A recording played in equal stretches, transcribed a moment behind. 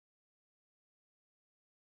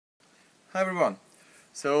Hi everyone.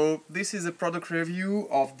 So this is a product review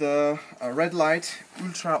of the Raidlight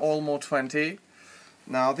Ultra Olmo 20.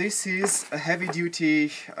 Now this is a heavy-duty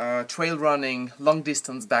trail running,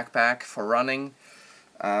 long-distance backpack for running.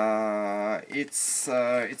 It's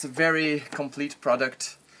a very complete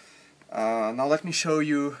product. Now let me show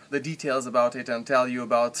you the details about it and tell you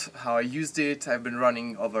about how I used it. I've been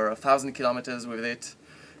running over 1,000 kilometers with it,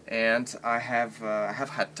 and I have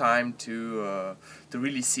had time to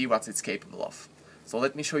really see what it's capable of. So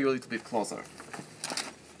let me show you a little bit closer.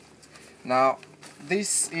 Now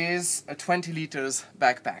this is a 20 liters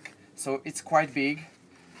backpack, so it's quite big.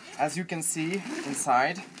 As you can see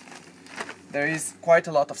inside, there is quite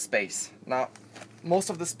a lot of space. Now most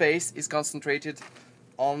of the space is concentrated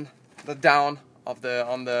on the down of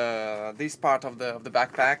this part of the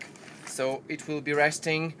backpack, so it will be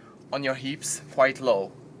resting on your hips quite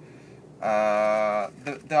low.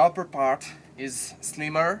 The upper part is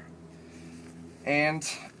slimmer, and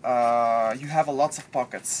you have lots of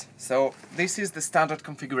pockets. So this is the standard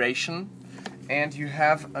configuration, and you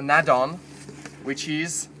have an add-on, which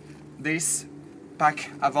is this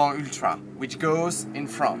Pack Avant Ultra, which goes in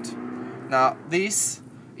front. Now this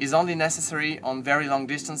is only necessary on very long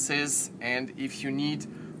distances and if you need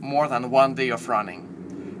more than 1 day of running.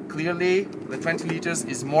 Clearly the 20 liters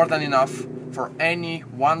is more than enough for any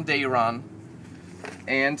 1 day run,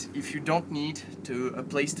 and if you don't need a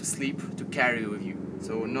place to sleep to carry with you,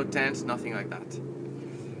 so no tent, nothing like that.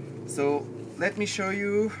 So let me show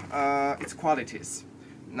you its qualities.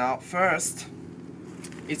 Now first,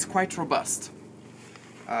 it's quite robust.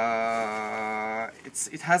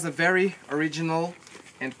 It has a very original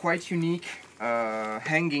and quite unique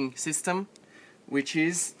hanging system, which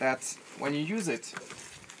is that when you use it,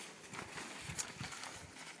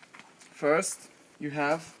 first you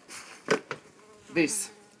have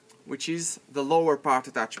this, which is the lower part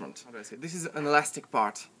attachment. How do I say? This is an elastic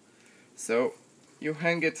part. So you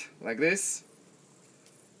hang it like this,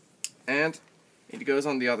 and it goes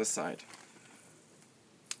on the other side.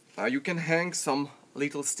 You can hang some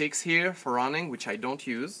little sticks here for running, which I don't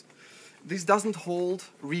use. This doesn't hold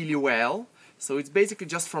really well, so it's basically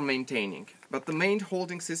just for maintaining. But the main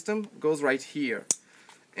holding system goes right here.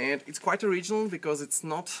 And it's quite original because it's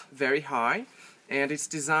not very high, and it's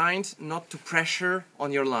designed not to pressure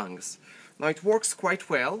on your lungs. Now it works quite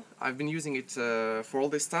well. I've been using it for all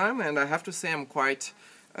this time, and I have to say I'm quite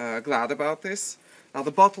glad about this. Now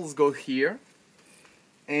the bottles go here,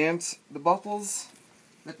 and the bottles,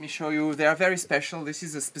 let me show you, they are very special. This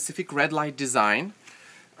is a specific Raidlight design.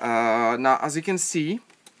 Now as you can see,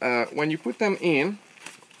 when you put them in,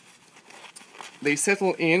 they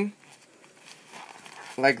settle in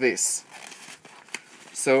like this.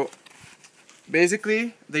 So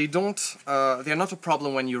basically they're not a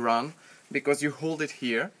problem when you run, because you hold it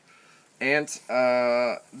here, and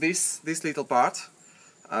this little part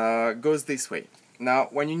goes this way. Now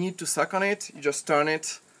when you need to suck on it, you just turn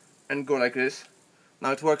it and go like this.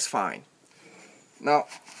 Now it works fine. Now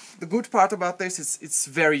the good part about this is it's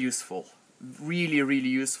very useful, really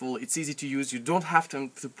useful. It's easy to use. You don't have to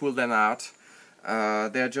pull them out.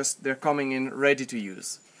 They're coming in ready to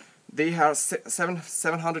use. They have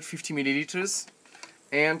 750 milliliters,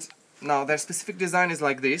 and now their specific design is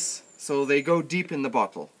like this, so they go deep in the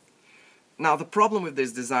bottle. Now the problem with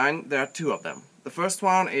this design, there are two of them. The first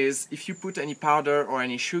one is if you put any powder or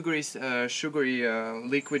any sugary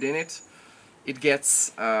liquid in it, it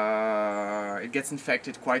gets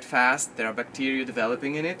infected quite fast. There are bacteria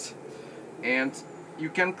developing in it, and you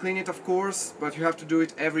can clean it, of course, but you have to do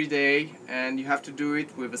it every day, and you have to do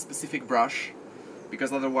it with a specific brush,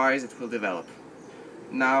 because otherwise it will develop.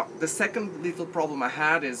 Now the second little problem I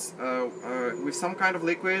had is with some kind of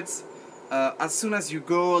liquids, as soon as you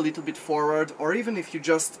go a little bit forward, or even if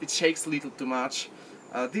it shakes a little too much,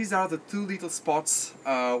 these are the two little spots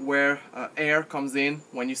where air comes in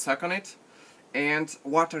when you suck on it, and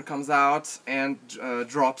water comes out and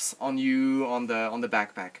drops on you on the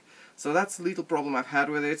backpack. So that's a little problem I've had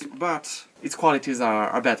with it, but its qualities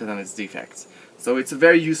are better than its defects. So it's a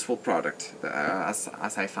very useful product, as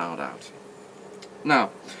I found out. Now,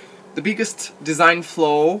 the biggest design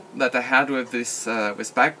flaw that I had with this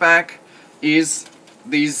backpack is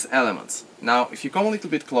these elements. Now, if you come a little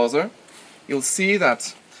bit closer, you'll see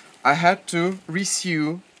that I had to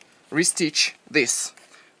restitch this.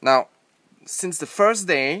 Now, since the first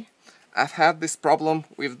day, I've had this problem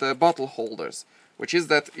with the bottle holders, which is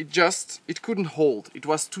that it couldn't hold. It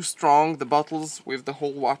was too strong. The bottles with the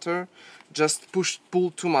whole water just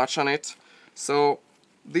pulled too much on it. So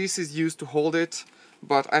this is used to hold it,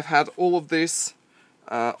 but I've had all of this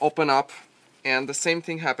open up, and the same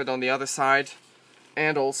thing happened on the other side.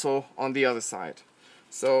 and also on the other side.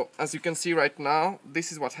 So as you can see right now,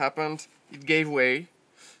 this is what happened. It gave way.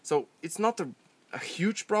 So it's not a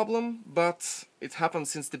huge problem, but it happened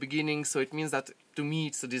since the beginning, so it means that to me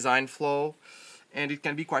it's a design flaw, and it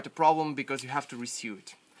can be quite a problem because you have to resew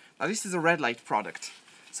it. Now this is a Raidlight product,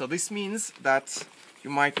 so this means that you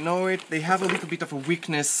might know it, they have a little bit of a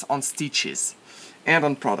weakness on stitches and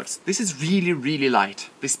on products. This is really light.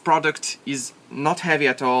 This product is not heavy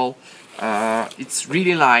at all, it's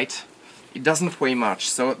really light, it doesn't weigh much,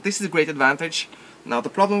 so this is a great advantage. Now the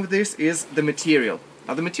problem with this is the material.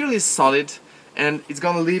 Now the material is solid and it's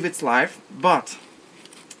gonna live its life, but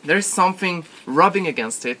there is something rubbing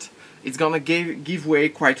against it. It's gonna give way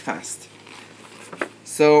quite fast.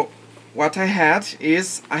 So what I had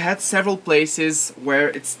is, I had several places where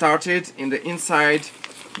it started in the inside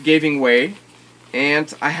giving way,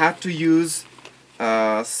 and I had to use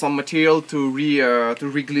some material to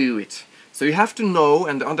re-glue it. So you have to know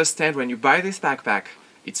and understand when you buy this backpack,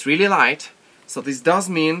 it's really light, so this does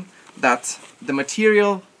mean that the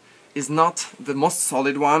material is not the most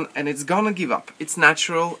solid one, and it's gonna give up. It's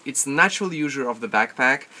natural user of the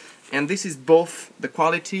backpack, and this is both the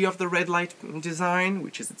quality of the Raidlight design,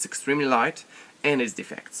 which is it's extremely light, and its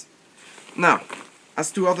defects. Now,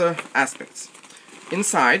 as to other aspects.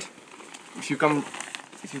 Inside, if you come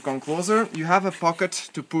closer, you have a pocket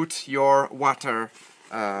to put your water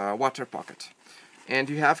pocket. And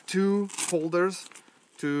you have two holders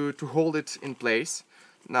to hold it in place.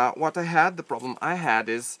 Now, the problem I had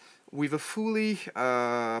is with a fully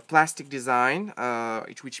plastic design,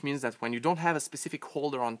 which means that when you don't have a specific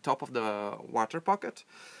holder on top of the water pocket,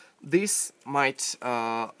 this might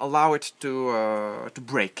allow it to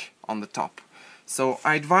break on the top. So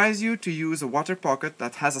I advise you to use a water pocket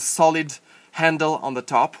that has a solid handle on the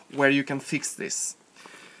top where you can fix this.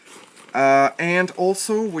 And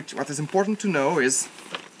also, what is important to know is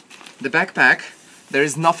the backpack, there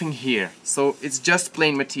is nothing here, so it's just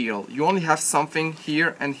plain material. You only have something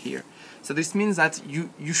here and here. So this means that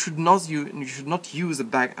you should not use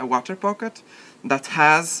a water pocket that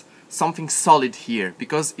has something solid here,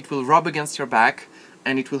 because it will rub against your back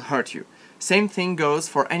and it will hurt you. Same thing goes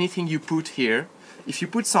for anything you put here. If you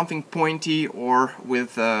put something pointy or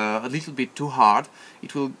with a little bit too hard,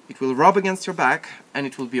 it will rub against your back and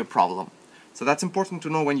it will be a problem. So that's important to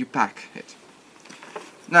know when you pack it.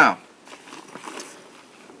 Now,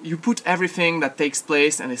 you put everything that takes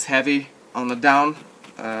place and is heavy on the down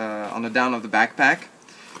of the backpack.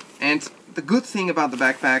 And the good thing about the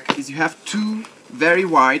backpack is you have two very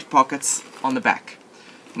wide pockets on the back.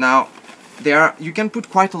 Now, you can put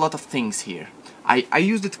quite a lot of things here. I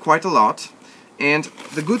used it quite a lot, and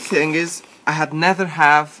the good thing is I have never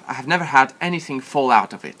had anything fall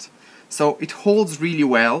out of it. So it holds really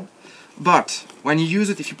well, but when you use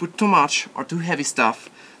it, if you put too much or too heavy stuff,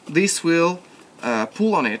 this will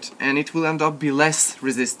pull on it and it will end up be less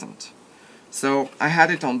resistant. So I had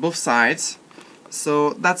it on both sides,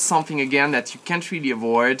 so that's something again that you can't really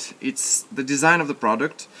avoid. It's the design of the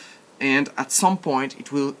product, and at some point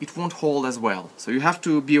it won't hold as well, so you have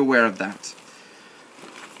to be aware of that.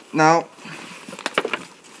 Now,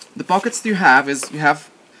 the pockets you have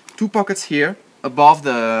two pockets here above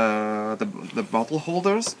the bottle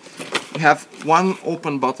holders. You have one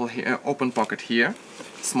open pocket here,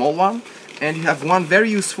 small one, and you have one very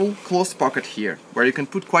useful closed pocket here, where you can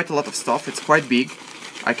put quite a lot of stuff. It's quite big.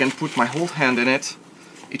 I can put my whole hand in it.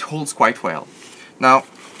 It holds quite well. Now,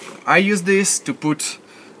 I use this to put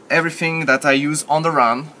everything that I use on the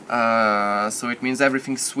run, so it means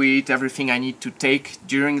everything sweet, everything I need to take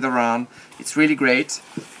during the run. It's really great,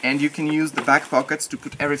 and you can use the back pockets to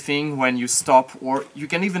put everything when you stop, or you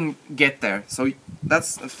can even get there. So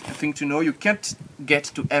that's a thing to know. You can't get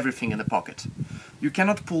to everything in the pocket. You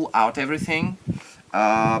cannot pull out everything,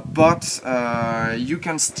 but you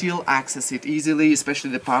can still access it easily,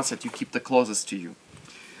 especially the parts that you keep the closest to you.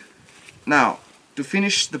 Now, to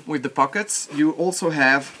finish with the pockets, you also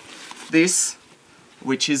have this,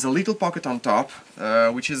 which is a little pocket on top,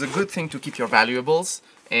 which is a good thing to keep your valuables,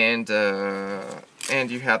 and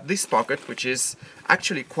you have this pocket, which is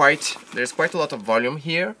actually there's quite a lot of volume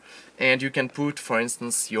here, and you can put, for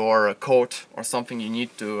instance, your coat or something you need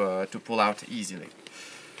to pull out easily.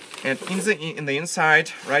 And in the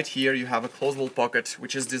inside, right here, you have a closable pocket,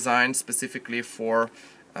 which is designed specifically for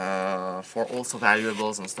also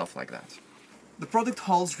valuables and stuff like that. The product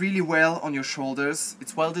holds really well on your shoulders.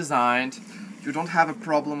 It's well designed. You don't have a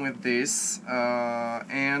problem with this,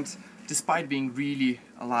 and despite being really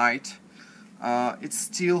light, it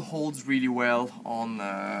still holds really well on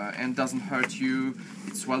and doesn't hurt you.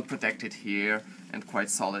 It's well protected here and quite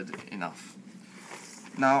solid enough.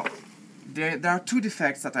 Now, there are two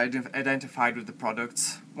defects that I identified with the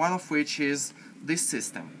products, one of which is this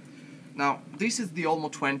system. Now, this is the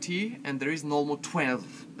Olmo 20 and there is an Olmo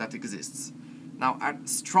 12 that exists. Now, I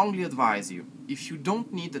strongly advise you, if you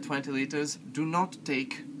don't need the 20 liters, do not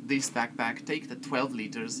take this backpack, take the 12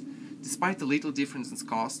 liters, despite the little difference in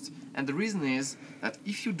cost. And the reason is that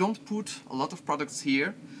if you don't put a lot of products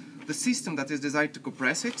here, the system that is designed to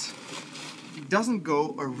compress it, it doesn't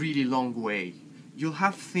go a really long way. You'll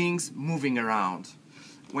have things moving around.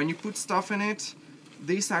 When you put stuff in it,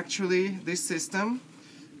 this system,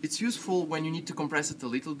 it's useful when you need to compress it a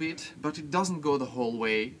little bit, but it doesn't go the whole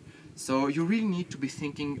way. So you really need to be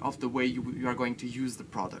thinking of the way you are going to use the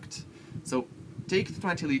product. So take the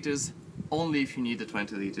 20 liters only if you need the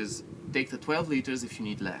 20 liters. Take the 12 liters if you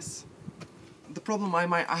need less. The problem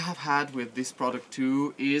I have had with this product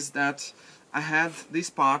too is that I had this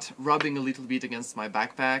part rubbing a little bit against my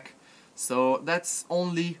backpack. So that's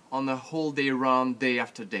only on a whole day run, day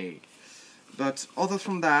after day. But other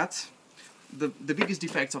from that, the biggest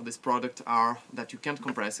defects of this product are that you can't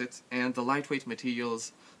compress it and the lightweight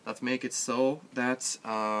materials that make it so that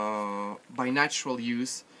by natural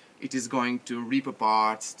use it is going to rip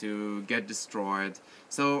apart, to get destroyed.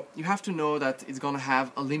 So you have to know that it's going to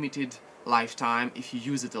have a limited lifetime if you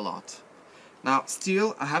use it a lot. Now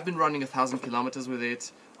still, I have been running 1,000 kilometers with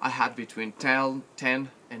it. I had between 10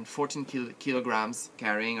 and 14 kilograms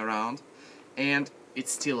carrying around, and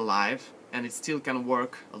it's still alive and it still can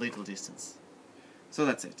work a little distance. So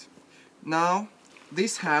that's it. Now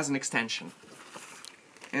this has an extension,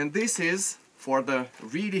 and this is for the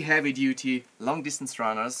really heavy duty long distance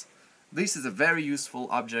runners. This is a very useful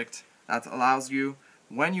object that allows you,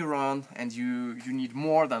 when you run and you need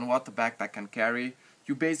more than what the backpack can carry,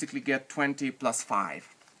 you basically get 20 plus 5.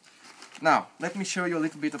 Now let me show you a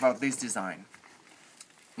little bit about this design.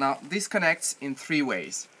 Now this connects in 3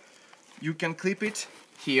 ways. You can clip it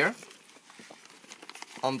here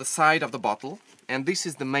on the side of the bottle, and this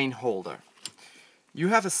is the main holder. You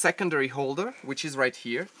have a secondary holder, which is right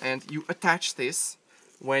here, and you attach this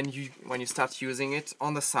when you start using it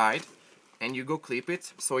on the side, and you go clip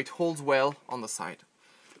it so it holds well on the side.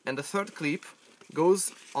 And the third clip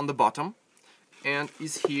goes on the bottom and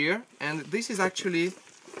is here, and this is actually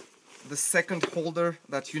the second holder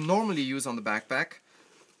that you normally use on the backpack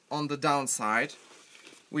on the downside,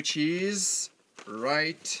 which is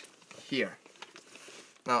right here.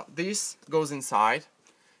 Now this goes inside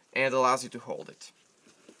and allows you to hold it.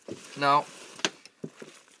 Now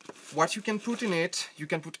what you can put in it, you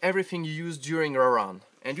can put everything you use during your run,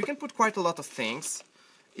 and you can put quite a lot of things.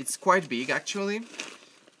 It's quite big actually,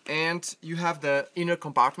 and you have the inner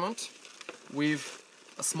compartment with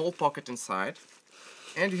a small pocket inside,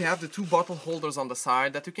 and you have the 2 bottle holders on the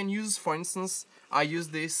side that you can use. For instance, I use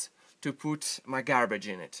this to put my garbage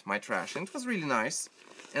in it, my trash, and it was really nice.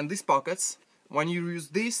 And these pockets, when you use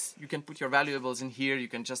this, you can put your valuables in here, you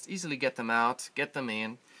can just easily get them out, get them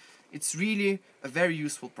in. It's really a very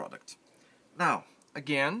useful product. Now,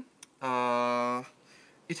 again,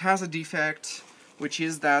 it has a defect, which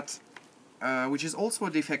is also a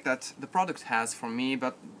defect that the product has for me,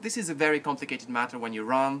 but this is a very complicated matter when you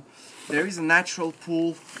run. There is a natural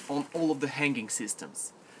pull on all of the hanging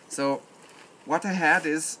systems. So what I had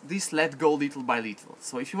is this let go little by little.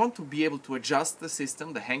 So if you want to be able to adjust the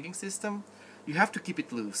system, the hanging system, you have to keep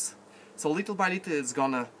it loose. So little by little it's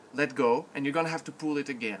gonna let go, and you're gonna have to pull it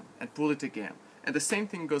again and pull it again. And the same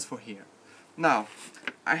thing goes for here. Now,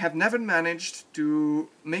 I have never managed to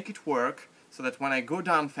make it work so that when I go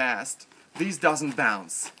down fast, this doesn't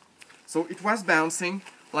bounce. So it was bouncing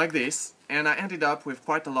like this, and I ended up with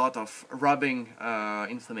quite a lot of rubbing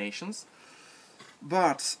inflammations.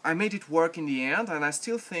 But I made it work in the end, and I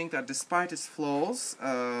still think that despite its flaws,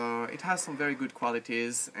 it has some very good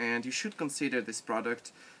qualities, and you should consider this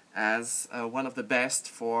product as one of the best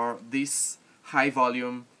for this high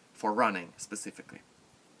volume for running specifically.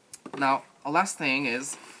 Now, a last thing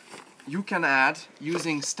is, you can add,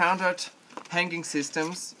 using standard hanging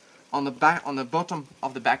systems on the bottom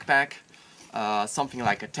of the backpack, something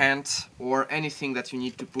like a tent or anything that you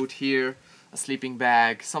need to put here, a sleeping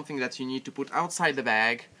bag, something that you need to put outside the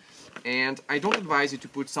bag. And I don't advise you to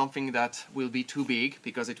put something that will be too big,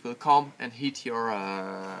 because it will come and hit your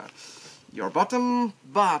bottom,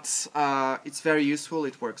 but it's very useful,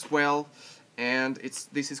 it works well, and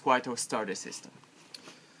this is quite a sturdy system.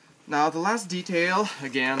 Now the last detail,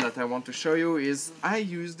 again, that I want to show you is I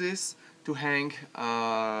use this to hang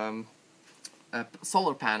a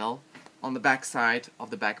solar panel on the back side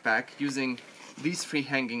of the backpack using these 3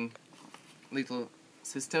 hanging little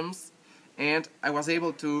systems, and I was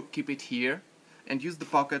able to keep it here. and use the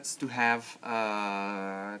pockets to have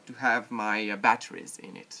my batteries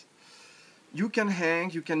in it. You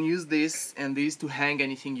can use this and this to hang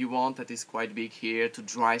anything you want that is quite big here, to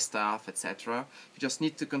dry stuff, etc. You just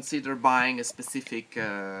need to consider buying a specific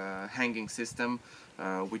hanging system,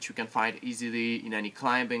 which you can find easily in any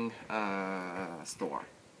climbing store.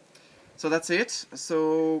 So that's it.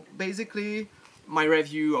 So basically, my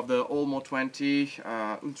review of the Olmo 20,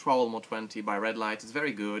 Ultra Olmo 20 by Raidlight is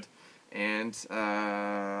very good. And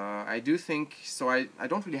I do think, so I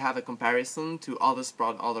don't really have a comparison to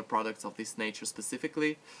other products of this nature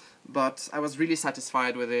specifically, but I was really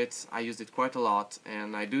satisfied with it. I used it quite a lot,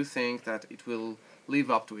 and I do think that it will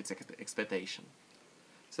live up to its expectation.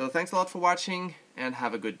 So thanks a lot for watching, and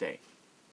have a good day.